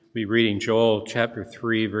We'll be reading Joel chapter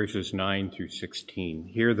 3, verses 9 through 16.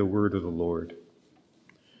 Hear the word of the Lord.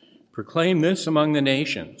 Proclaim this among the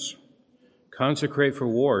nations. Consecrate for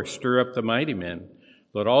war, stir up the mighty men.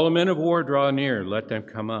 Let all the men of war draw near, let them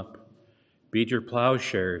come up. Beat your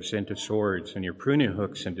plowshares into swords and your pruning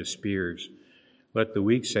hooks into spears. Let the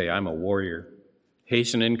weak say, I'm a warrior.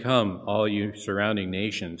 Hasten and come, all you surrounding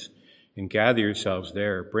nations, and gather yourselves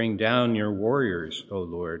there. Bring down your warriors, O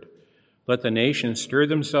Lord. Let the nations stir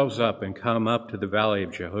themselves up and come up to the valley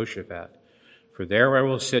of Jehoshaphat. For there I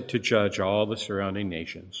will sit to judge all the surrounding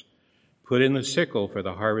nations. Put in the sickle, for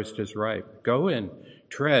the harvest is ripe. Go in,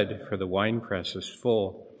 tread, for the winepress is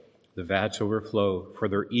full. The vats overflow, for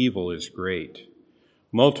their evil is great.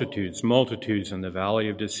 Multitudes, multitudes in the valley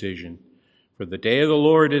of decision. For the day of the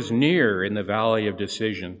Lord is near in the valley of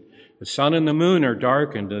decision. The sun and the moon are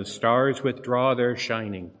darkened, and the stars withdraw their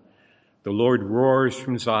shining. The Lord roars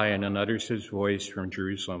from Zion and utters his voice from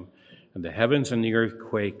Jerusalem, and the heavens and the earth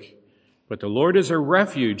quake. But the Lord is a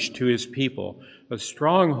refuge to his people, a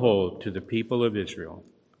stronghold to the people of Israel.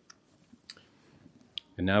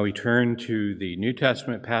 And now we turn to the New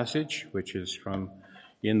Testament passage, which is found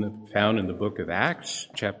in the book of Acts,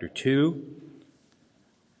 chapter 2.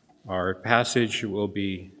 Our passage we'll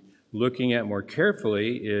be looking at more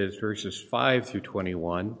carefully is verses 5 through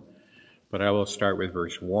 21. But I will start with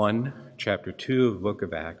verse 1, chapter 2 of the book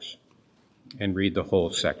of Acts, and read the whole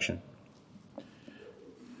section.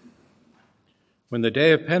 When the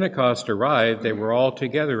day of Pentecost arrived, they were all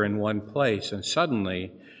together in one place, and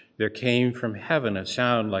suddenly there came from heaven a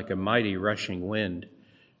sound like a mighty rushing wind,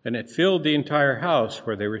 and it filled the entire house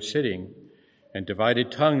where they were sitting, and divided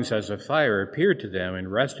tongues as of fire appeared to them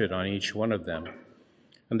and rested on each one of them.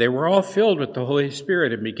 And they were all filled with the Holy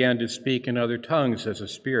Spirit and began to speak in other tongues as the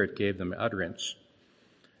Spirit gave them utterance.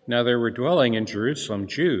 Now there were dwelling in Jerusalem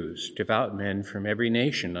Jews, devout men from every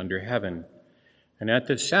nation under heaven. And at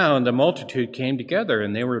this sound the multitude came together,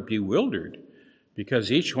 and they were bewildered,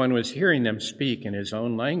 because each one was hearing them speak in his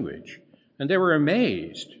own language. And they were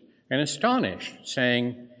amazed and astonished,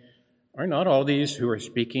 saying, Are not all these who are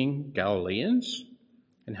speaking Galileans?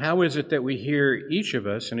 And how is it that we hear each of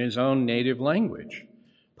us in his own native language?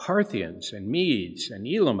 Parthians and Medes and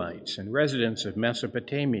Elamites and residents of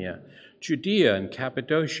Mesopotamia, Judea and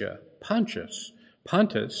Cappadocia,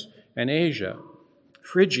 Pontus and Asia,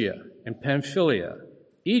 Phrygia and Pamphylia,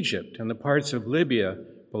 Egypt and the parts of Libya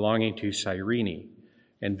belonging to Cyrene,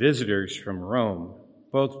 and visitors from Rome,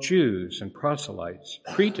 both Jews and proselytes,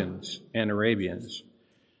 Cretans and Arabians.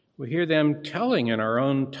 We hear them telling in our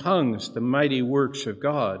own tongues the mighty works of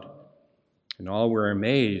God. And all were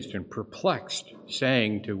amazed and perplexed,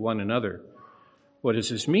 saying to one another, What does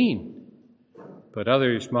this mean? But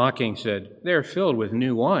others, mocking, said, They are filled with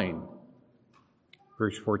new wine.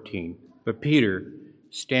 Verse 14, But Peter,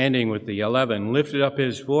 standing with the 11, lifted up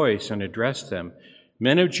his voice and addressed them,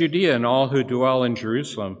 Men of Judea and all who dwell in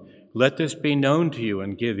Jerusalem, let this be known to you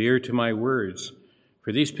and give ear to my words.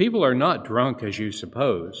 For these people are not drunk as you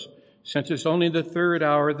suppose, since it's only the third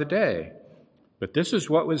hour of the day. But this is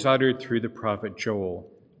what was uttered through the prophet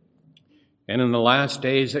Joel. And in the last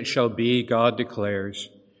days it shall be, God declares,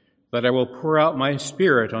 that I will pour out my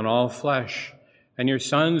Spirit on all flesh, and your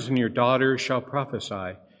sons and your daughters shall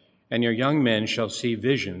prophesy, and your young men shall see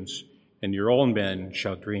visions, and your old men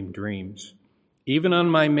shall dream dreams, even on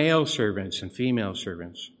my male servants and female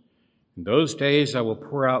servants. In those days I will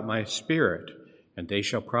pour out my Spirit, and they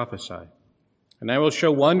shall prophesy. And I will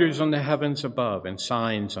show wonders on the heavens above and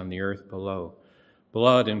signs on the earth below,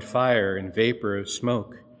 blood and fire and vapor of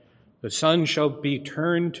smoke. The sun shall be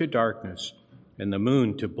turned to darkness and the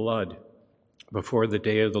moon to blood before the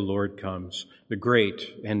day of the Lord comes, the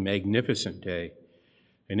great and magnificent day.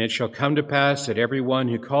 And it shall come to pass that everyone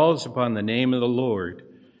who calls upon the name of the Lord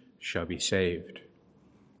shall be saved.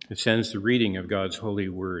 This ends the reading of God's holy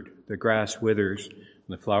word. The grass withers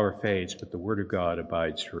and the flower fades, but the word of God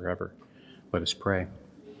abides forever. Let us pray.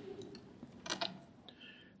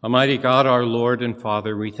 Almighty God, our Lord and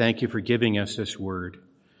Father, we thank you for giving us this word.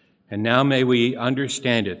 And now may we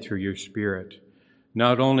understand it through your Spirit,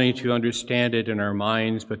 not only to understand it in our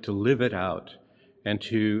minds, but to live it out and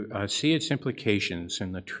to see its implications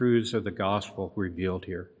in the truths of the gospel revealed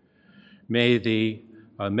here. May the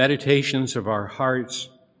meditations of our hearts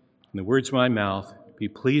and the words of my mouth be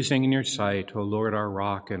pleasing in your sight, O Lord, our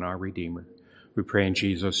rock and our Redeemer. We pray in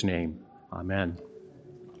Jesus' name. Amen.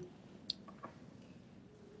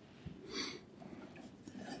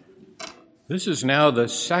 This is now the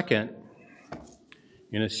second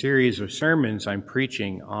in a series of sermons I'm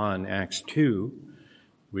preaching on Acts 2,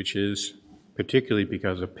 which is particularly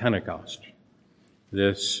because of Pentecost.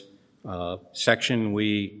 This section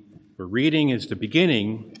we were reading is the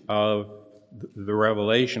beginning of the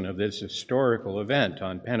revelation of this historical event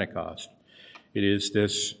on Pentecost. It is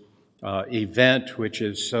this event which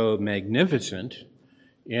is so magnificent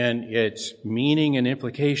in its meaning and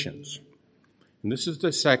implications. And this is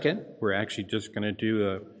the second. We're actually just going to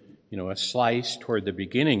do a slice toward the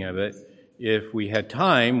beginning of it. If we had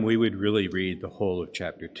time, we would really read the whole of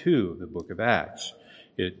chapter 2 of the book of Acts.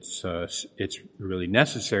 It's really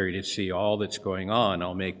necessary to see all that's going on.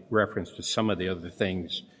 I'll make reference to some of the other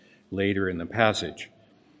things later in the passage.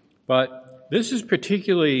 But this is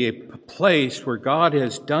particularly a place where God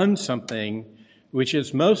has done something which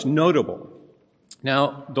is most notable.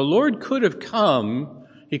 Now, the Lord could have come,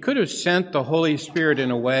 he could have sent the Holy Spirit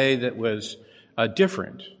in a way that was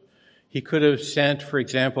different. He could have sent, for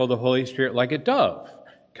example, the Holy Spirit like a dove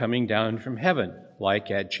coming down from heaven,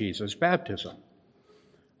 like at Jesus' baptism.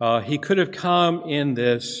 He could have come in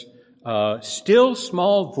this still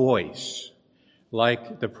small voice,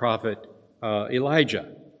 like the prophet Elijah.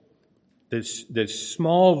 This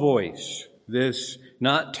small voice, this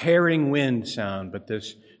not tearing wind sound, but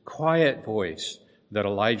this quiet voice that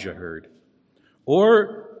Elijah heard.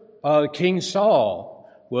 Or King Saul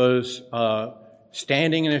was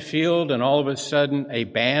standing in a field, and all of a sudden a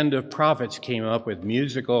band of prophets came up with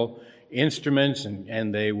musical instruments,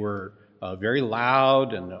 and they were very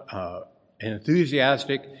loud and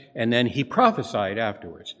enthusiastic, and then he prophesied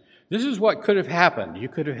afterwards. This is what could have happened. You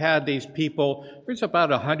could have had these people. There's about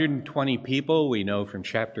 120 people. We know from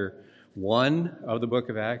chapter 1 of the book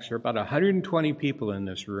of Acts. There are about 120 people in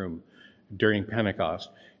this room during Pentecost.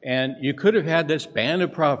 And you could have had this band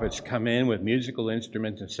of prophets come in with musical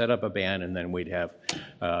instruments and set up a band, and then we'd have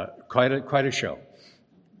quite a show.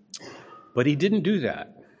 But he didn't do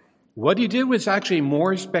that. What he did was actually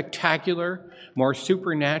more spectacular, more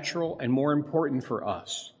supernatural, and more important for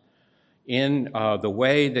us in the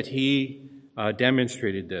way that he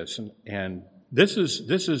demonstrated this. And this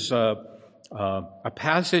is a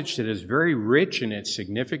passage that is very rich in its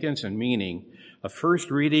significance and meaning. A first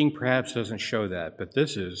reading perhaps doesn't show that, but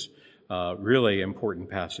this is a really important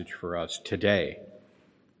passage for us today.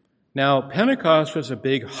 Now, Pentecost was a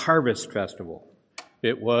big harvest festival.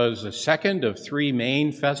 It was the second of 3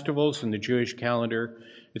 main festivals in the Jewish calendar.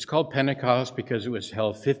 It's called Pentecost because it was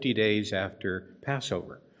held 50 days after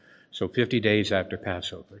Passover. So 50 days after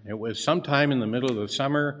Passover. It was sometime in the middle of the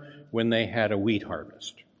summer when they had a wheat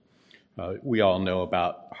harvest. We all know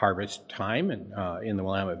about harvest time in the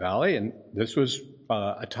Willamette Valley, and this was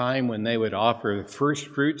a time when they would offer the first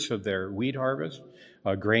fruits of their wheat harvest,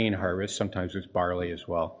 grain harvest, sometimes with barley as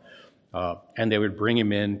well, and they would bring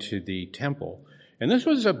them into the temple. And this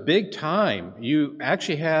was a big time. You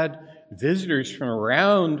actually had visitors from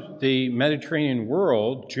around the Mediterranean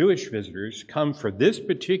world, Jewish visitors, come for this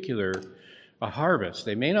particular harvest.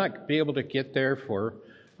 They may not be able to get there for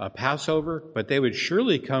Passover, but they would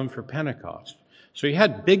surely come for Pentecost. So you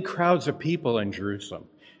had big crowds of people in Jerusalem.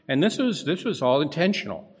 And this was all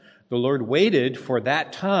intentional. The Lord waited for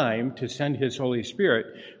that time to send his Holy Spirit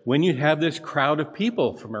when you have this crowd of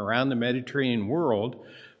people from around the Mediterranean world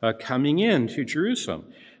coming in to Jerusalem.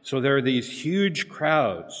 So there are these huge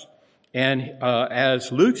crowds. And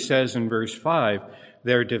as Luke says in verse 5,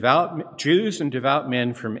 they're devout Jews and devout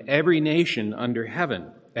men from every nation under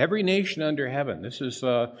heaven. Every nation under heaven. This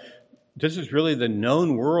is really the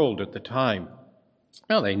known world at the time.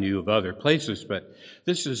 Well, they knew of other places, but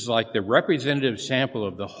this is like the representative sample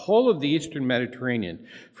of the whole of the Eastern Mediterranean,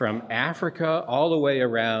 from Africa all the way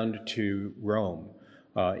around to Rome,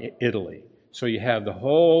 Italy. So you have the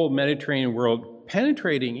whole Mediterranean world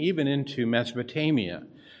penetrating even into Mesopotamia.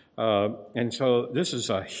 And so this is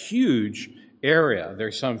a huge area.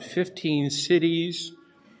 There's some 15 cities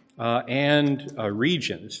and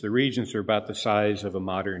regions. The regions are about the size of a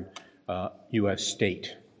modern U.S.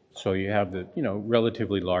 state. So you have the,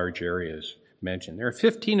 relatively large areas mentioned. There are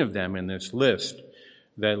 15 of them in this list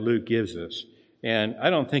that Luke gives us. And I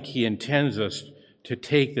don't think he intends us to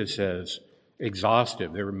take this as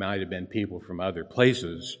exhaustive. There might have been people from other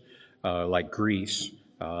places, like Greece,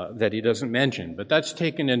 that he doesn't mention. But that's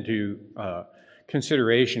taken into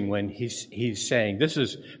consideration when he's saying this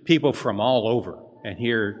is people from all over. And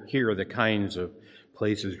here are the kinds of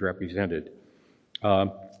places represented.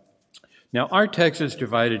 Now, our text is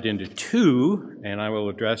divided into 2, and I will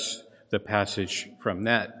address the passage from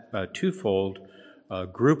that twofold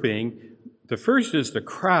grouping. The first is the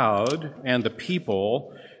crowd and the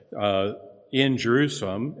people in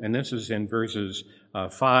Jerusalem, and this is in verses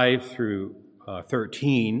 5 through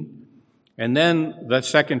 13. And then the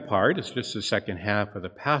second part is just the second half of the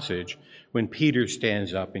passage when Peter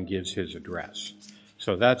stands up and gives his address.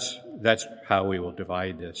 So that's how we will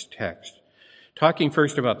divide this text. Talking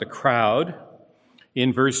first about the crowd,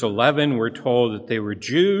 in verse 11 we're told that they were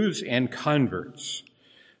Jews and converts.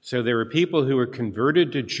 So they were people who were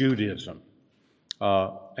converted to Judaism,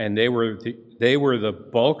 and they were the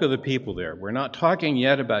bulk of the people there. We're not talking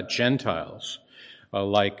yet about Gentiles,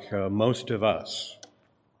 like most of us,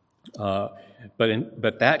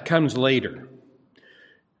 but that comes later.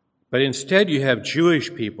 But instead, you have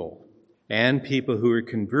Jewish people and people who are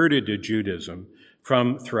converted to Judaism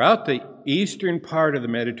from throughout the eastern part of the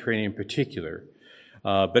Mediterranean in particular,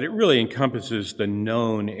 but it really encompasses the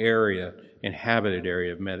known area, inhabited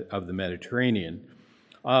area of the Mediterranean.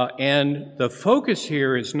 And the focus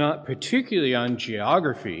here is not particularly on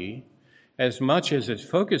geography as much as it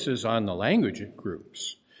focuses on the language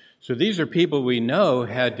groups. So these are people we know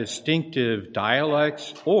had distinctive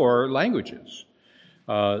dialects or languages,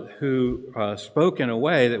 who spoke in a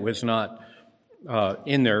way that was not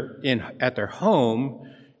at their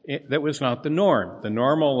home. That was not the norm. The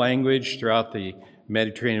normal language throughout the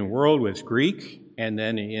Mediterranean world was Greek, and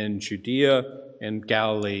then in Judea and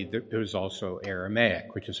Galilee there was also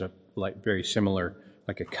Aramaic, which is very similar,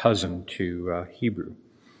 like a cousin to Hebrew.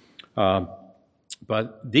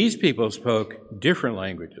 But these people spoke different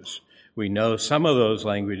languages. We know some of those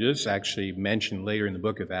languages actually mentioned later in the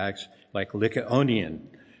book of Acts, like Lycaonian.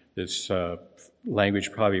 This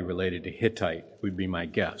language probably related to Hittite, would be my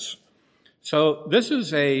guess. So this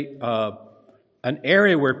is an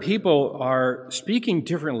area where people are speaking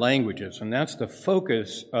different languages, and that's the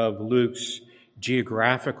focus of Luke's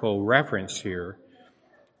geographical reference here.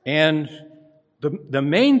 And the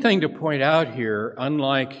main thing to point out here,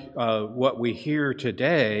 unlike what we hear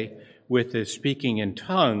today with the speaking in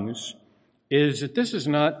tongues, is that this is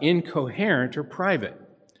not incoherent or private.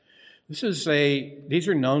 These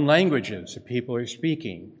are known languages that people are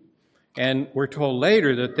speaking. And we're told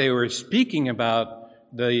later that they were speaking about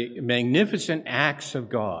the magnificent acts of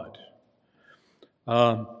God.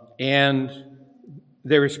 And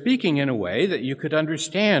they were speaking in a way that you could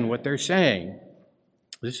understand what they're saying.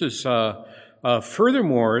 This is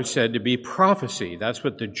furthermore said to be prophecy. That's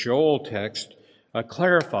what the Joel text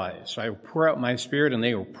clarifies. I will pour out my spirit and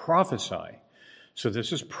they will prophesy. So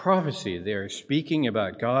this is prophecy. They are speaking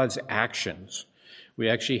about God's actions. We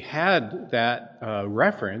actually had that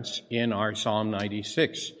reference in our Psalm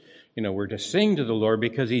 96. We're to sing to the Lord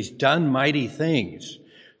because he's done mighty things.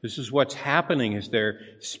 This is what's happening, is they're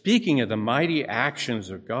speaking of the mighty actions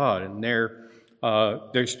of God, and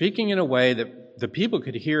they're speaking in a way that the people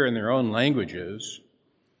could hear in their own languages,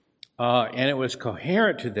 and it was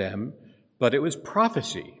coherent to them, but it was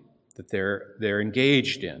prophecy that they're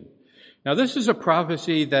engaged in. Now, this is a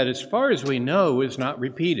prophecy that, as far as we know, is not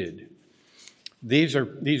repeated. These are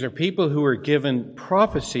people who were given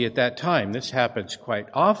prophecy at that time. This happens quite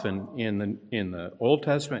often in the Old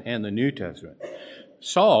Testament and the New Testament.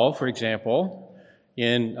 Saul, for example,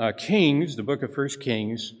 in Kings, the book of 1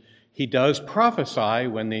 Kings, he does prophesy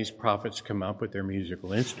when these prophets come up with their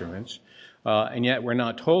musical instruments, and yet we're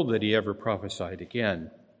not told that he ever prophesied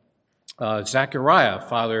again. Zechariah,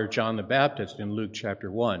 father of John the Baptist, in Luke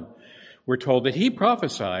chapter 1, we're told that he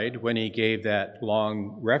prophesied when he gave that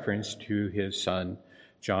long reference to his son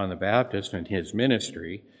John the Baptist and his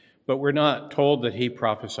ministry, but we're not told that he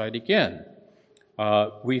prophesied again.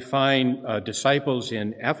 We find disciples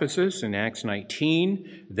in Ephesus in Acts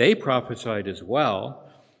 19. They prophesied as well,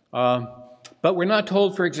 but we're not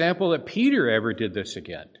told, for example, that Peter ever did this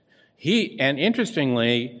again. And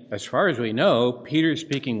interestingly, as far as we know, Peter's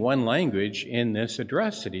speaking one language in this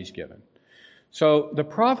address that he's given. So the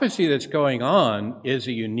prophecy that's going on is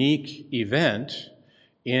a unique event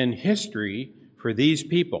in history for these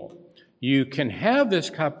people. You can have this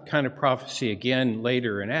kind of prophecy again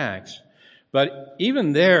later in Acts, but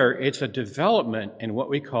even there, it's a development in what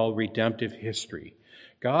we call redemptive history.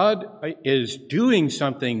 God is doing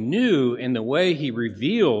something new in the way he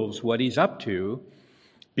reveals what he's up to,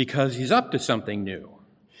 because he's up to something new.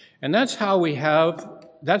 And that's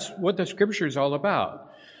what the scripture is all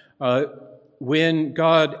about. When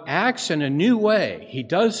God acts in a new way, he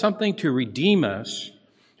does something to redeem us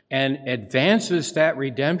and advances that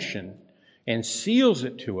redemption and seals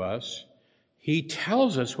it to us, he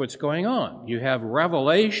tells us what's going on. You have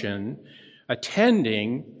revelation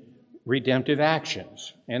attending redemptive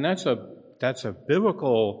actions. And that's a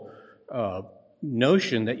biblical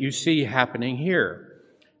notion that you see happening here.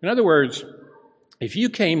 In other words, if you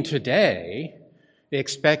came today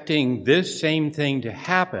expecting this same thing to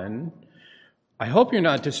happen, I hope you're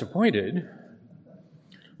not disappointed.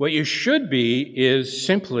 What you should be is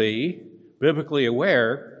simply biblically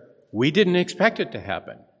aware we didn't expect it to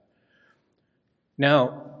happen.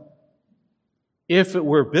 Now, if it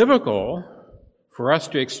were biblical for us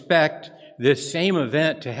to expect this same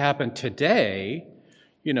event to happen today,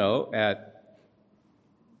 at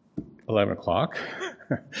 11 o'clock,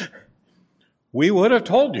 we would have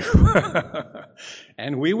told you.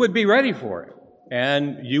 And we would be ready for it.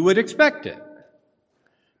 And you would expect it.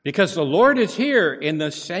 Because the Lord is here in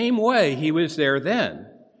the same way he was there then.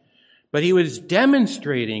 But he was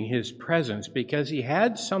demonstrating his presence because he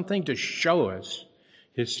had something to show us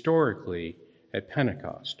historically at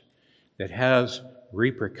Pentecost that has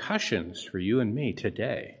repercussions for you and me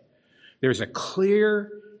today. There's a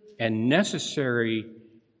clear and necessary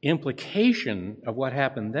implication of what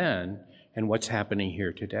happened then and what's happening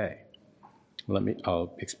here today.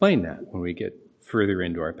 I'll explain that when we get further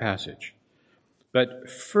into our passage. But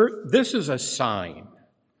this is a sign.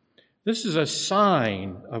 This is a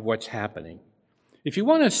sign of what's happening. If you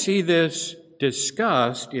want to see this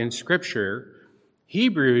discussed in Scripture,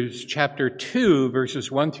 Hebrews chapter 2,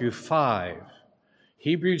 verses 1 through 5.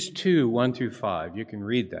 Hebrews 2, 1 through 5. You can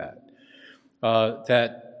read that.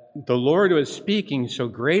 That the Lord was speaking so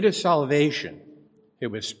great a salvation. It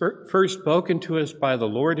was first spoken to us by the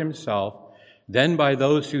Lord himself, then by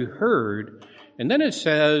those who heard. And then it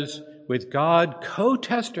says, with God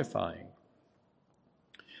co-testifying.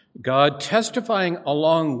 God testifying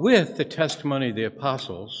along with the testimony of the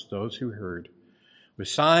apostles, those who heard, with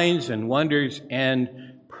signs and wonders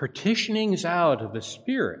and partitionings out of the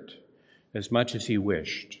Spirit as much as he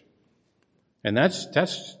wished. And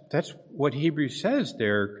that's what Hebrews says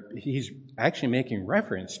there. He's actually making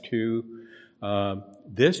reference to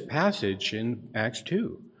this passage in Acts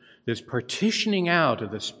 2, this partitioning out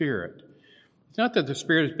of the Spirit. It's not that the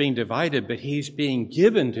Spirit is being divided, but he's being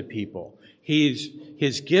given to people.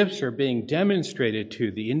 His gifts are being demonstrated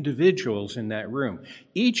to the individuals in that room.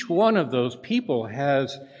 Each one of those people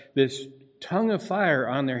has this tongue of fire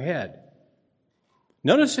on their head.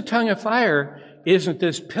 Notice the tongue of fire isn't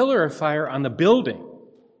this pillar of fire on the building.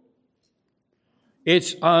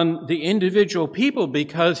 It's on the individual people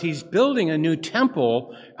because he's building a new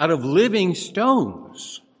temple out of living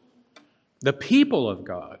stones. The people of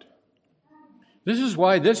God. This is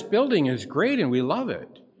why this building is great and we love it.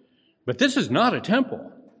 But this is not a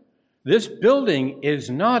temple. This building is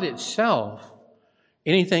not itself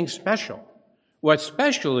anything special. What's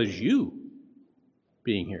special is you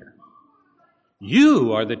being here.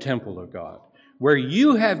 You are the temple of God. Where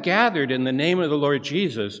you have gathered in the name of the Lord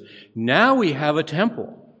Jesus, now we have a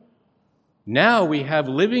temple. Now we have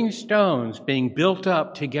living stones being built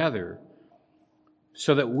up together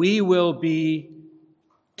so that we will be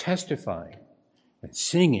testifying and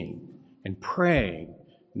singing and praying,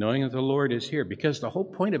 knowing that the Lord is here. Because the whole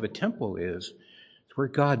point of a temple is it's where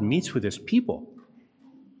God meets with his people.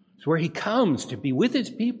 It's where he comes to be with his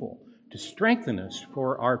people, to strengthen us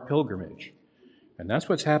for our pilgrimage. And that's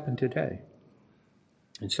what's happened today.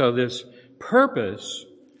 And so this purpose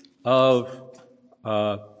of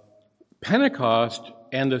Pentecost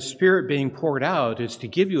and the Spirit being poured out is to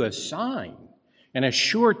give you a sign and a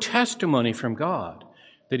sure testimony from God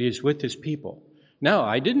that he is with his people. Now,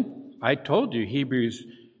 I told you Hebrews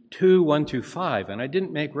 2, 1 through 5, and I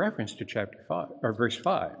didn't make reference to chapter 5, or verse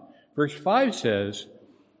 5. Verse 5 says,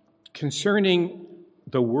 concerning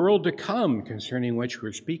the world to come, concerning which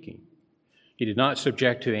we're speaking. He did not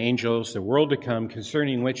subject to angels, the world to come,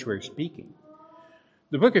 concerning which we're speaking.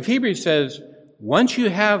 The book of Hebrews says, once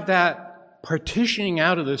you have that partitioning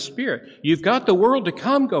out of the Spirit, you've got the world to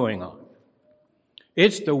come going on.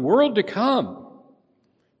 It's the world to come.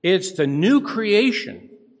 It's the new creation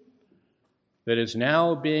that is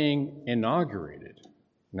now being inaugurated.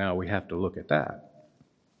 Now we have to look at that.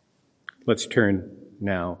 Let's turn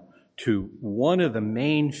now to one of the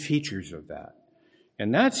main features of that.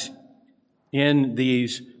 And that's in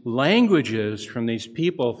these languages from these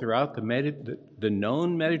people throughout the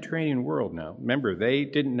known Mediterranean world now. Remember, they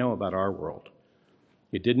didn't know about our world.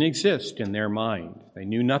 It didn't exist in their mind. They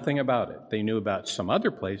knew nothing about it. They knew about some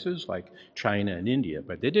other places like China and India,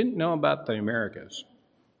 but they didn't know about the Americas.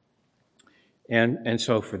 And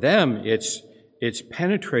so for them, it's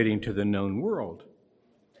penetrating to the known world.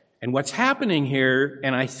 And what's happening here,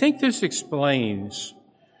 and I think this explains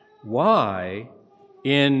why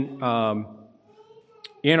in our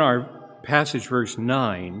passage, verse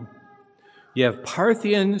 9, you have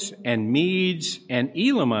Parthians and Medes and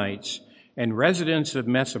Elamites and residents of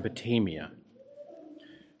Mesopotamia.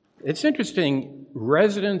 It's interesting,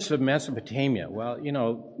 residents of Mesopotamia.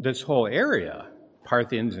 Well, this whole area,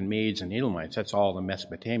 Parthians and Medes and Elamites, that's all in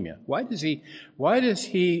Mesopotamia. Why does he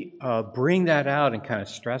bring that out and kind of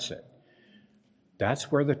stress it? That's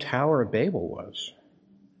where the Tower of Babel was.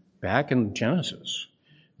 back in Genesis.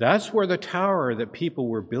 That's where the tower that people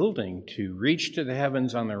were building to reach to the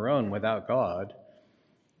heavens on their own without God.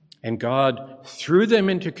 And God threw them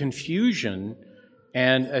into confusion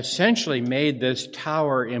and essentially made this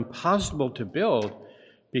tower impossible to build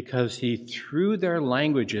because he threw their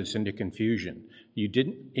languages into confusion. You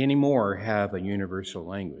didn't anymore have a universal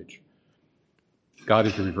language. God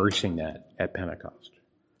is reversing that at Pentecost.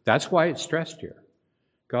 That's why it's stressed here.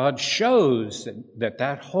 God shows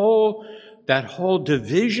that whole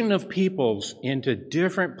division of peoples into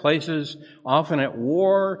different places, often at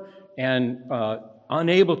war and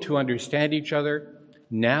unable to understand each other,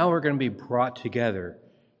 now we're going to be brought together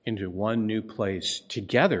into one new place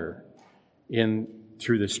together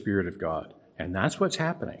through the Spirit of God. And that's what's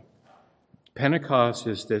happening. Pentecost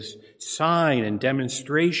is this sign and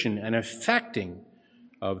demonstration and effecting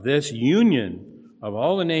of this union of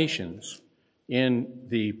all the nations in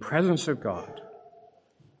the presence of God.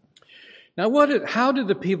 Now, how did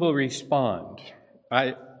the people respond?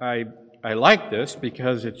 I like this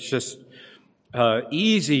because it's just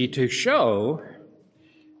easy to show.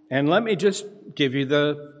 And let me just give you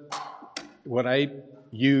what I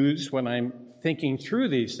use when I'm thinking through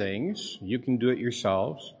these things. You can do it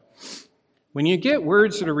yourselves. When you get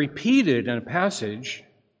words that are repeated in a passage,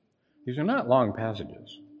 these are not long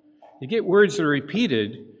passages. You get words that are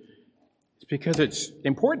repeated, it's because it's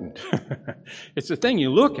important. It's the thing you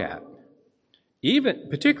look at. Even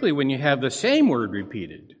particularly when you have the same word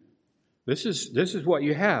repeated. This is what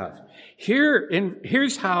you have.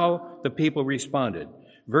 Here's how the people responded.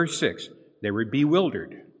 Verse 6, they were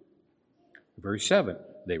bewildered. Verse 7,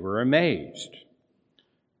 they were amazed.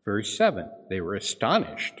 Verse 7, they were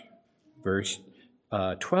astonished. Verse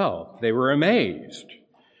 12, they were amazed.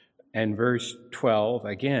 And verse 12,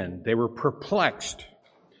 again, they were perplexed.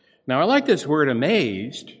 Now, I like this word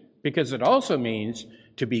amazed because it also means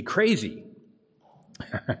to be crazy.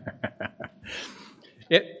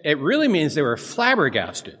 It really means they were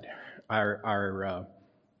flabbergasted. Our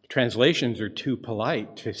translations are too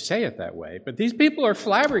polite to say it that way, but these people are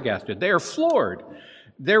flabbergasted. They are floored.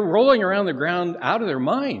 They're rolling around the ground out of their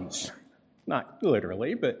minds. Not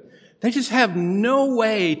literally, but they just have no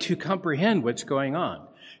way to comprehend what's going on.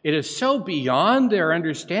 It is so beyond their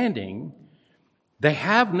understanding, they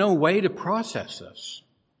have no way to process this.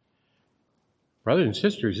 Brothers and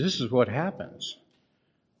sisters, this is what happens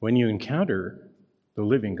when you encounter the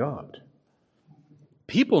living God.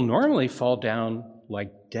 People normally fall down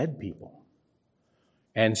like dead people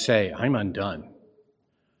and say, I'm undone.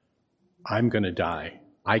 I'm going to die.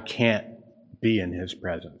 I can't be in his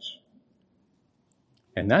presence.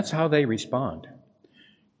 And that's how they respond.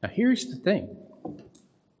 Now, here's the thing.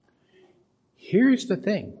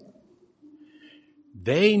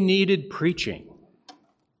 They needed preaching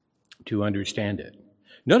to understand it.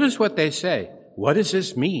 Notice what they say. What does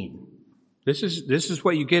this mean? This is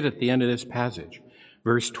what you get at the end of this passage.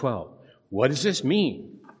 Verse 12. What does this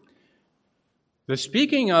mean? The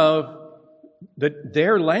speaking of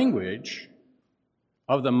their language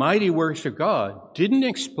of the mighty works of God didn't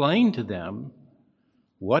explain to them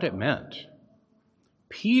what it meant.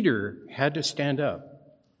 Peter had to stand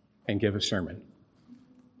up and give a sermon.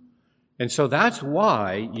 And so that's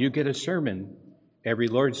why you get a sermon every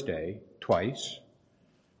Lord's Day, twice,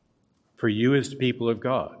 for you as the people of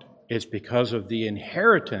God. It's because of the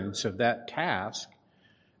inheritance of that task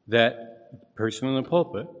that the person in the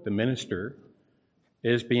pulpit, the minister,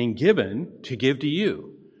 is being given to give to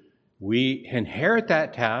you. We inherit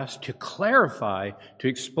that task to clarify, to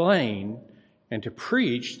explain, and to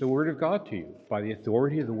preach the Word of God to you by the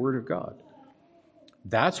authority of the Word of God.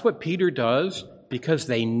 That's what Peter does because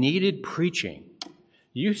they needed preaching.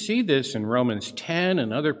 You see this in Romans 10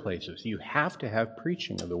 and other places. You have to have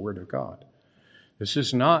preaching of the Word of God. This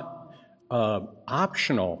is not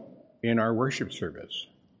optional in our worship service.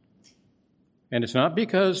 And it's not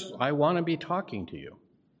because I want to be talking to you.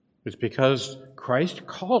 It's because Christ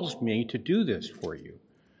calls me to do this for you.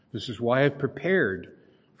 This is why I've prepared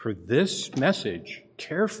for this message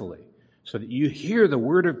carefully, so that you hear the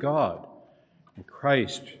Word of God. And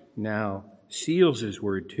Christ now seals his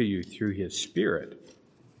word to you through his Spirit.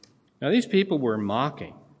 Now, these people were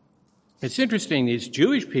mocking. It's interesting, these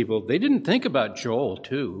Jewish people, they didn't think about Joel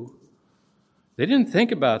 2. They didn't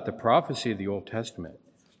think about the prophecy of the Old Testament.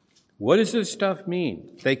 What does this stuff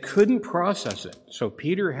mean? They couldn't process it, so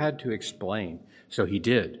Peter had to explain. So he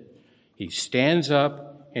did. He stands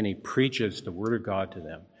up and he preaches the Word of God to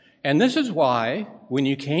them. And this is why, when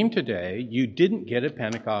you came today, you didn't get a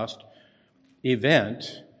Pentecost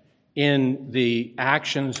event in the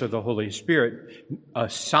actions of the Holy Spirit, a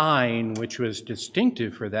sign which was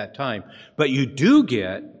distinctive for that time. But you do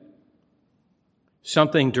get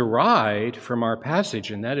something derived from our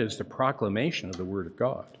passage, and that is the proclamation of the Word of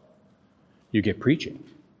God. You get preaching.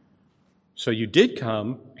 So you did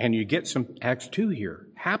come, and you get some Acts 2 here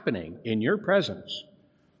happening in your presence.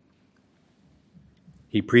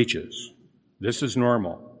 He preaches. This is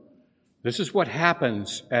normal. This is what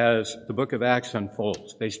happens as the book of Acts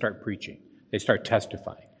unfolds. They start preaching. They start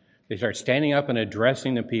testifying. They start standing up and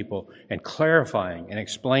addressing the people and clarifying and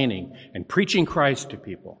explaining and preaching Christ to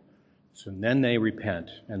people. So then they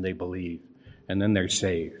repent and they believe, and then they're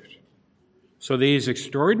saved. So these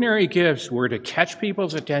extraordinary gifts were to catch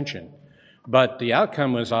people's attention, but the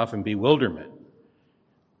outcome was often bewilderment.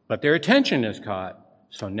 But their attention is caught,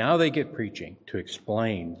 so now they get preaching to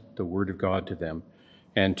explain the Word of God to them,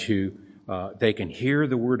 and they can hear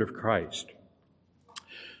the Word of Christ.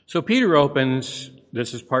 So Peter opens,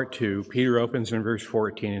 this is part 2, Peter opens in verse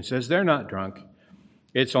 14 and says, they're not drunk.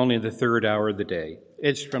 It's only the third hour of the day.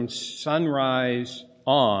 It's from sunrise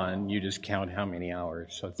on, you just count how many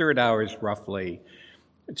hours. So third hour is roughly,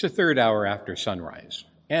 it's a third hour after sunrise.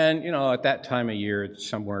 And, at that time of year, it's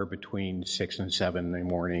somewhere between 6 and 7 in the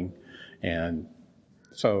morning. And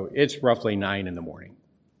so it's roughly 9 in the morning.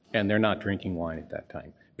 And they're not drinking wine at that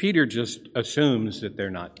time. Peter just assumes that they're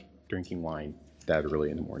not drinking wine that early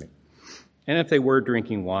in the morning. And if they were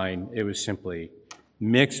drinking wine, it was simply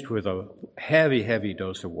mixed with a heavy, heavy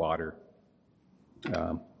dose of water,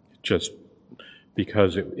 just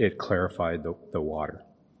because it clarified the water.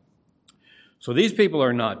 So these people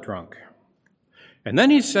are not drunk. And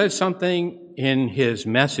then he says something in his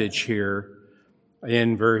message here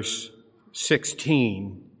in verse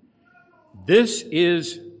 16. This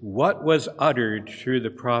is what was uttered through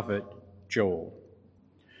the prophet Joel.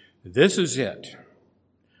 This is it.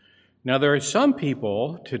 Now, there are some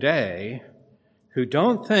people today who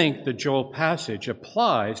don't think the Joel passage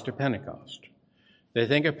applies to Pentecost. They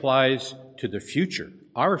think it applies to the future,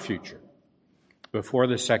 our future, before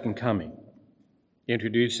the second coming,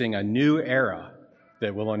 introducing a new era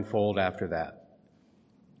that will unfold after that.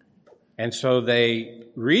 And so they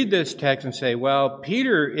read this text and say, well,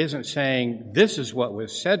 Peter isn't saying this is what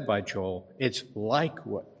was said by Joel. It's like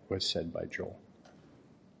what was said by Joel.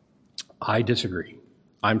 I disagree.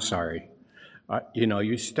 I'm sorry.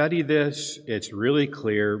 You study this, it's really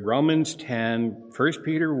clear. Romans 10, 1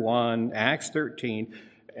 Peter 1, Acts 13.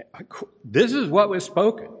 This is what was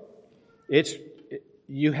spoken.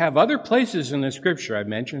 You have other places in the Scripture, I've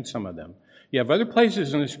mentioned some of them. You have other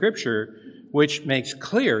places in the Scripture which makes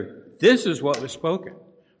clear this is what was spoken.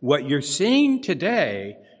 What you're seeing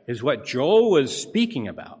today is what Joel was speaking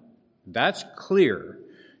about. That's clear.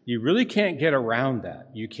 You really can't get around that.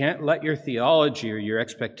 You can't let your theology or your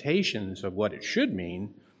expectations of what it should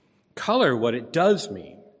mean color what it does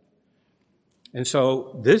mean. And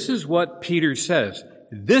so this is what Peter says.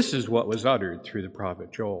 This is what was uttered through the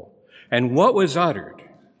prophet Joel. And what was uttered?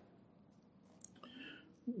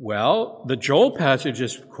 Well, the Joel passage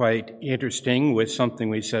is quite interesting with something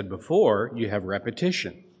we said before. You have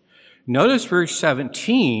repetition. Notice verse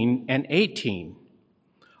 17 and 18.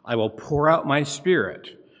 I will pour out my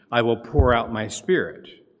spirit. I will pour out my spirit.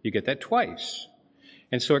 You get that twice.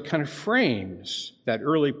 And so it kind of frames that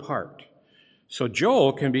early part. So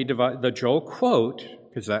Joel can be divided, the Joel quote,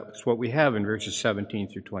 because that's what we have in verses 17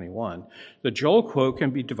 through 21. The Joel quote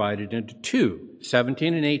can be divided into two,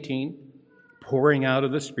 17 and 18, pouring out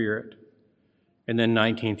of the Spirit, and then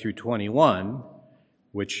 19 through 21,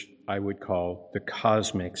 which I would call the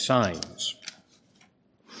cosmic signs.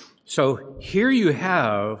 So here you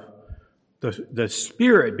have the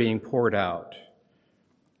Spirit being poured out.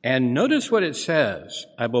 And notice what it says.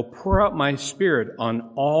 I will pour out my Spirit on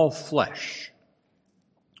all flesh,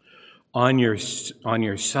 on your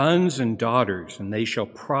sons and daughters, and they shall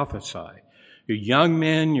prophesy. Your young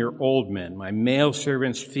men, your old men, my male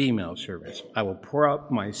servants, female servants. I will pour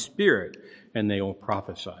out my Spirit, and they will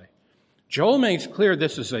prophesy. Joel makes clear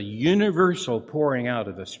this is a universal pouring out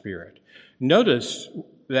of the Spirit. Notice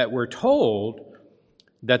that we're told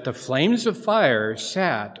that the flames of fire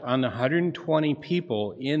sat on the 120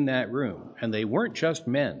 people in that room, and they weren't just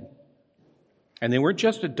men, and they weren't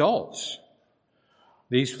just adults.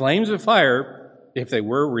 These flames of fire, if they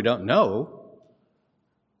were, we don't know,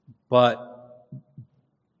 but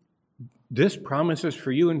this promises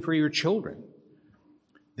for you and for your children.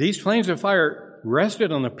 These flames of fire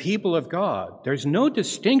rested on the people of God. There's no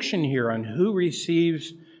distinction here on who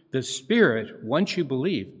receives the Spirit once you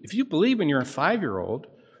believe. If you believe and you're a 5-year-old,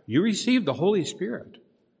 you receive the Holy Spirit.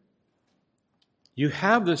 You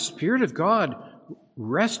have the Spirit of God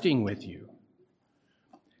resting with you.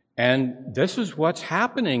 And this is what's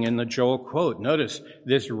happening in the Joel quote. Notice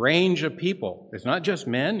this range of people. It's not just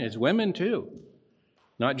men, it's women too.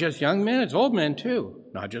 Not just young men, it's old men too.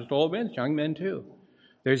 Not just old men, it's young men too.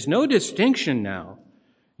 There's no distinction now.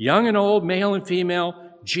 Young and old, male and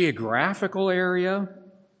female, geographical area.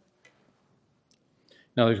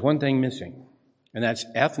 Now, there's one thing missing, and that's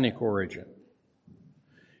ethnic origin.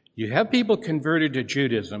 You have people converted to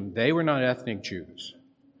Judaism. They were not ethnic Jews.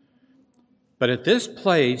 But at this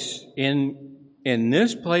place, in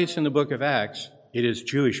this place in the book of Acts, it is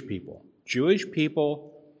Jewish people. Jewish people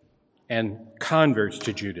and converts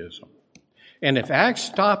to Judaism. And if Acts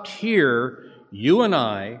stopped here, you and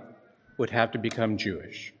I would have to become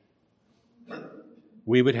Jewish.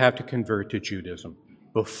 We would have to convert to Judaism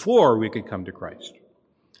before we could come to Christ.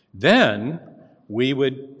 Then we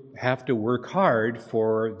would have to work hard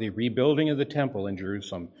for the rebuilding of the temple in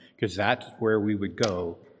Jerusalem, because that's where we would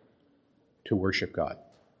go to worship God.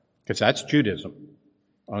 Because that's Judaism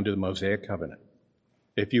under the Mosaic covenant.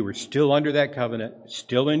 If you were still under that covenant,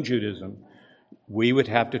 still in Judaism, we would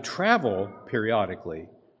have to travel periodically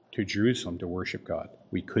to Jerusalem to worship God.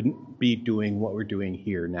 We couldn't be doing what we're doing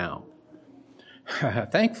here now.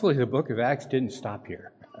 Thankfully, the book of Acts didn't stop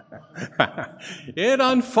here. It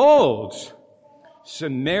unfolds.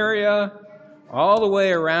 Samaria, all the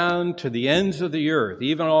way around to the ends of the earth,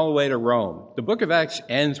 even all the way to Rome. The book of Acts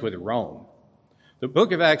ends with Rome. The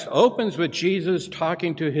book of Acts opens with Jesus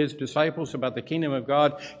talking to his disciples about the kingdom of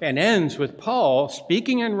God and ends with Paul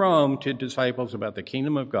speaking in Rome to disciples about the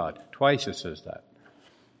kingdom of God. Twice it says that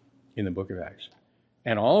in the book of Acts.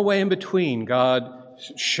 And all the way in between, God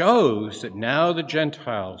shows that now the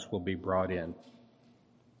Gentiles will be brought in.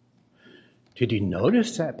 Did you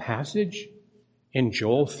notice that passage in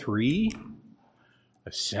Joel 3?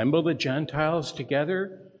 Assemble the Gentiles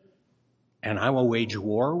together, and I will wage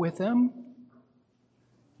war with them.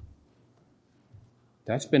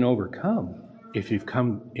 That's been overcome. If you've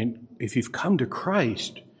come to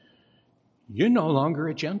Christ, you're no longer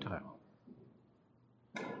a Gentile.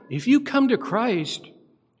 If you come to Christ,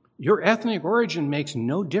 your ethnic origin makes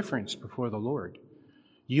no difference before the Lord.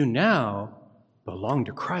 You now belong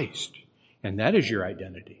to Christ, and that is your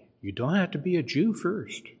identity. You don't have to be a Jew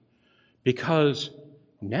first, because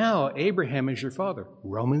now Abraham is your father.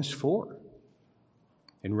 Romans 4.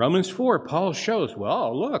 In Romans 4, Paul shows,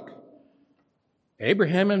 well, look,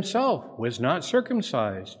 Abraham himself was not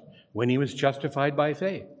circumcised when he was justified by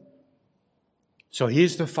faith. So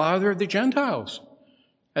he's the father of the Gentiles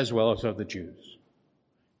as well as of the Jews.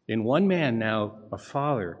 In one man now, a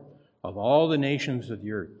father of all the nations of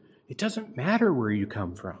the earth. It doesn't matter where you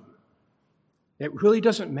come from. It really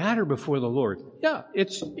doesn't matter before the Lord. Yeah,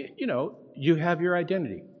 you have your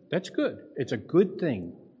identity. That's good. It's a good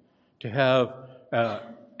thing to have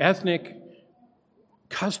ethnic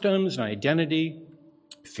customs and identity,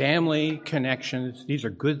 family connections. These are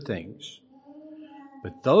good things.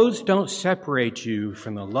 But those don't separate you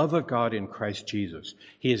from the love of God in Christ Jesus.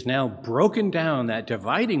 He has now broken down that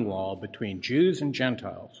dividing wall between Jews and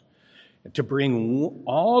Gentiles to bring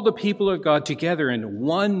all the people of God together in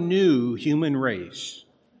one new human race,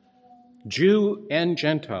 Jew and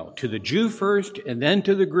Gentile, to the Jew first and then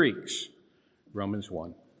to the Greeks, Romans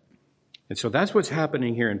 1. And so that's what's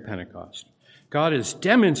happening here in Pentecost. God is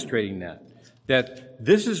demonstrating that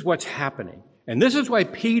this is what's happening. And this is why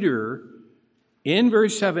Peter, in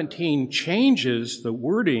verse 17, changes the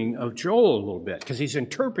wording of Joel a little bit, because he's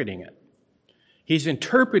interpreting it. He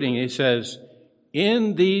says,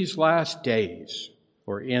 in these last days,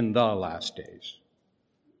 or in the last days.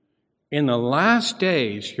 In the last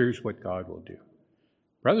days, here's what God will do.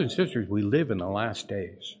 Brothers and sisters, we live in the last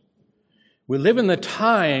days. We live in the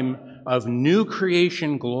time of new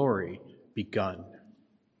creation glory begun.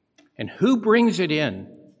 And who brings it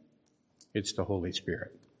in? It's the Holy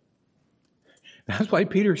Spirit. That's why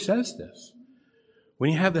Peter says this.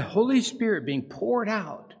 When you have the Holy Spirit being poured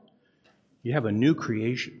out, you have a new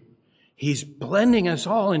creation. He's blending us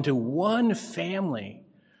all into one family,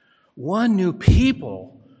 one new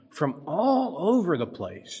people from all over the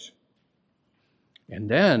place. And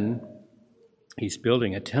then he's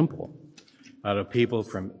building a temple out of people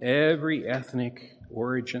from every ethnic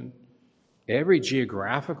origin, every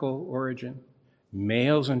geographical origin,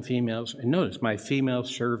 males and females. And notice, my female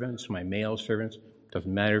servants, my male servants,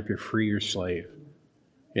 doesn't matter if you're free or slave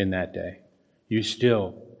in that day. You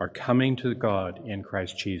still are coming to God in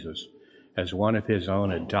Christ Jesus as one of his own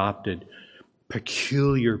adopted,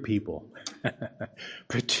 peculiar people,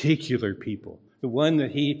 particular people, the one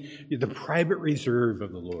that the private reserve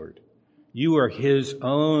of the Lord. You are his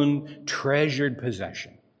own treasured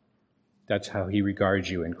possession. That's how he regards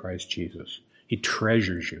you in Christ Jesus. He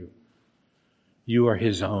treasures you. You are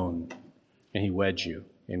his own, and he weds you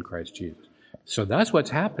in Christ Jesus. So that's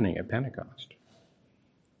what's happening at Pentecost.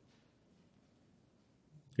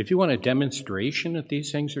 If you want a demonstration that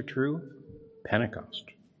these things are true, Pentecost.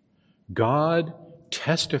 God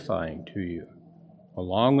testifying to you,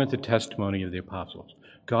 along with the testimony of the apostles.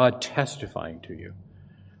 God testifying to you.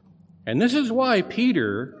 And this is why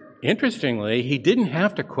Peter, interestingly, he didn't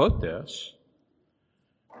have to quote this.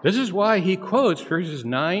 This is why he quotes verses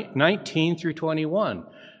 19 through 21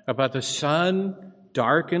 about the sun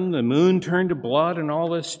darkened, the moon turned to blood, and all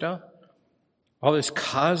this stuff, all this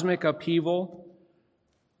cosmic upheaval,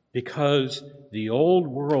 because the old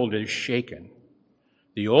world is shaken.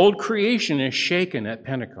 The old creation is shaken at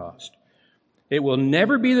Pentecost. It will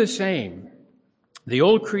never be the same. The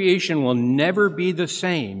old creation will never be the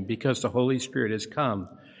same because the Holy Spirit has come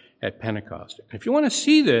at Pentecost. If you want to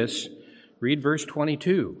see this, read verse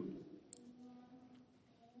 22.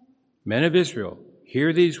 Men of Israel,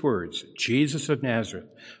 hear these words. Jesus of Nazareth,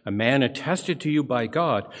 a man attested to you by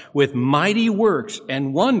God with mighty works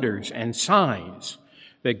and wonders and signs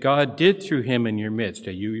that God did through him in your midst,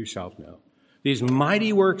 that you yourself know. These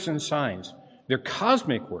mighty works and signs, they're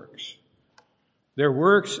cosmic works. They're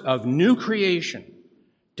works of new creation,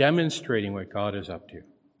 demonstrating what God is up to.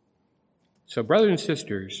 So, brothers and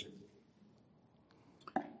sisters,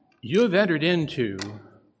 you have entered into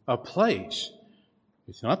a place.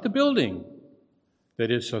 It's not the building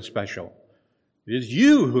that is so special. It is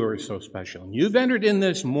you who are so special. And you've entered in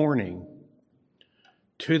this morning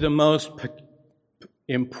to the most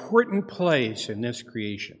important place in this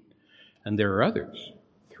creation. And there are others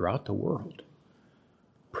throughout the world.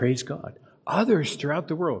 Praise God. Others throughout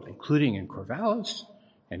the world, including in Corvallis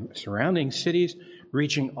and surrounding cities,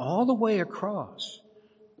 reaching all the way across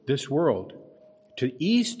this world to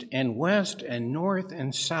east and west and north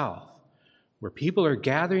and south, where people are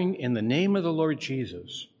gathering in the name of the Lord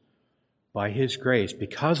Jesus by his grace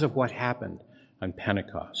because of what happened on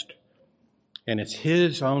Pentecost. And it's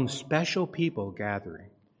his own special people gathering.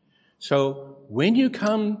 So when you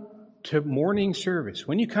come to morning service,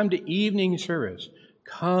 when you come to evening service,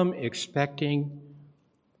 come expecting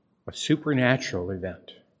a supernatural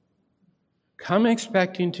event. Come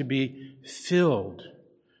expecting to be filled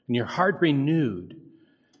and your heart renewed.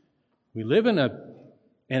 We live in a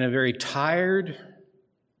very tired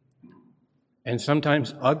and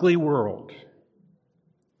sometimes ugly world.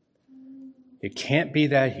 It can't be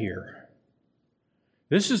that here.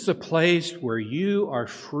 This is the place where you are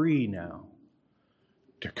free now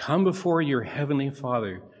to come before your Heavenly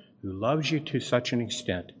Father, who loves you to such an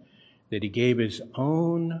extent that he gave his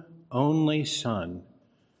own only Son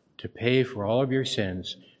to pay for all of your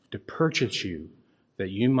sins, to purchase you,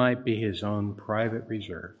 that you might be his own private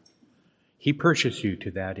reserve. He purchased you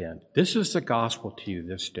to that end. This is the gospel to you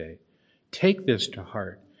this day. Take this to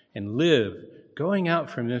heart and live going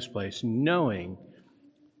out from this place knowing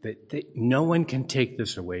that no one can take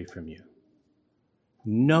this away from you.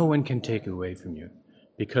 No one can take it away from you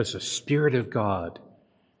because the Spirit of God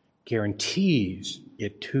guarantees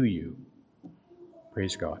it to you.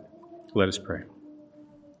 Praise God. Let us pray.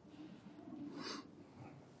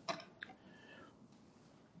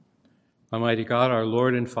 Almighty God, our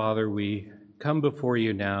Lord and Father, we come before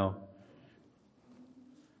you now.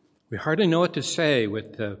 We hardly know what to say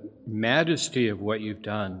with the majesty of what you've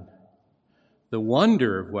done, the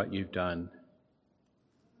wonder of what you've done.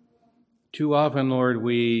 Too often, Lord,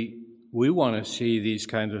 we want to see these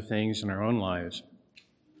kinds of things in our own lives.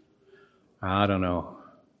 I don't know.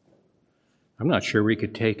 I'm not sure we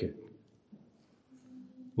could take it.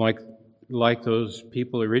 Like those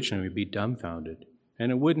people originally, we'd be dumbfounded,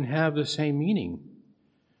 and it wouldn't have the same meaning.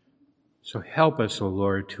 So help us, O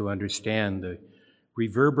Lord, to understand the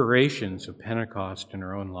reverberations of Pentecost in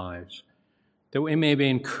our own lives, that we may be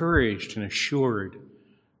encouraged and assured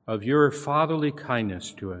of your fatherly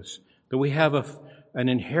kindness to us, that we have an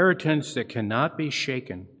inheritance that cannot be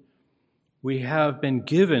shaken. We have been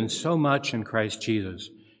given so much in Christ Jesus,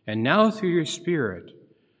 and now through your Spirit,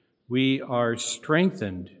 we are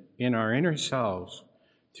strengthened in our inner selves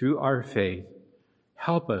through our faith.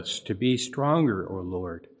 Help us to be stronger, O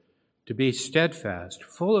Lord, to be steadfast,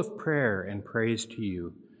 full of prayer and praise to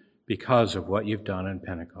you because of what you've done in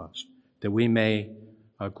Pentecost, that we may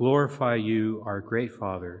glorify you, our great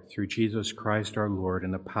Father, through Jesus Christ our Lord,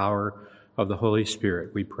 in the power of the Holy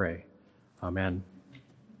Spirit, we pray. Amen.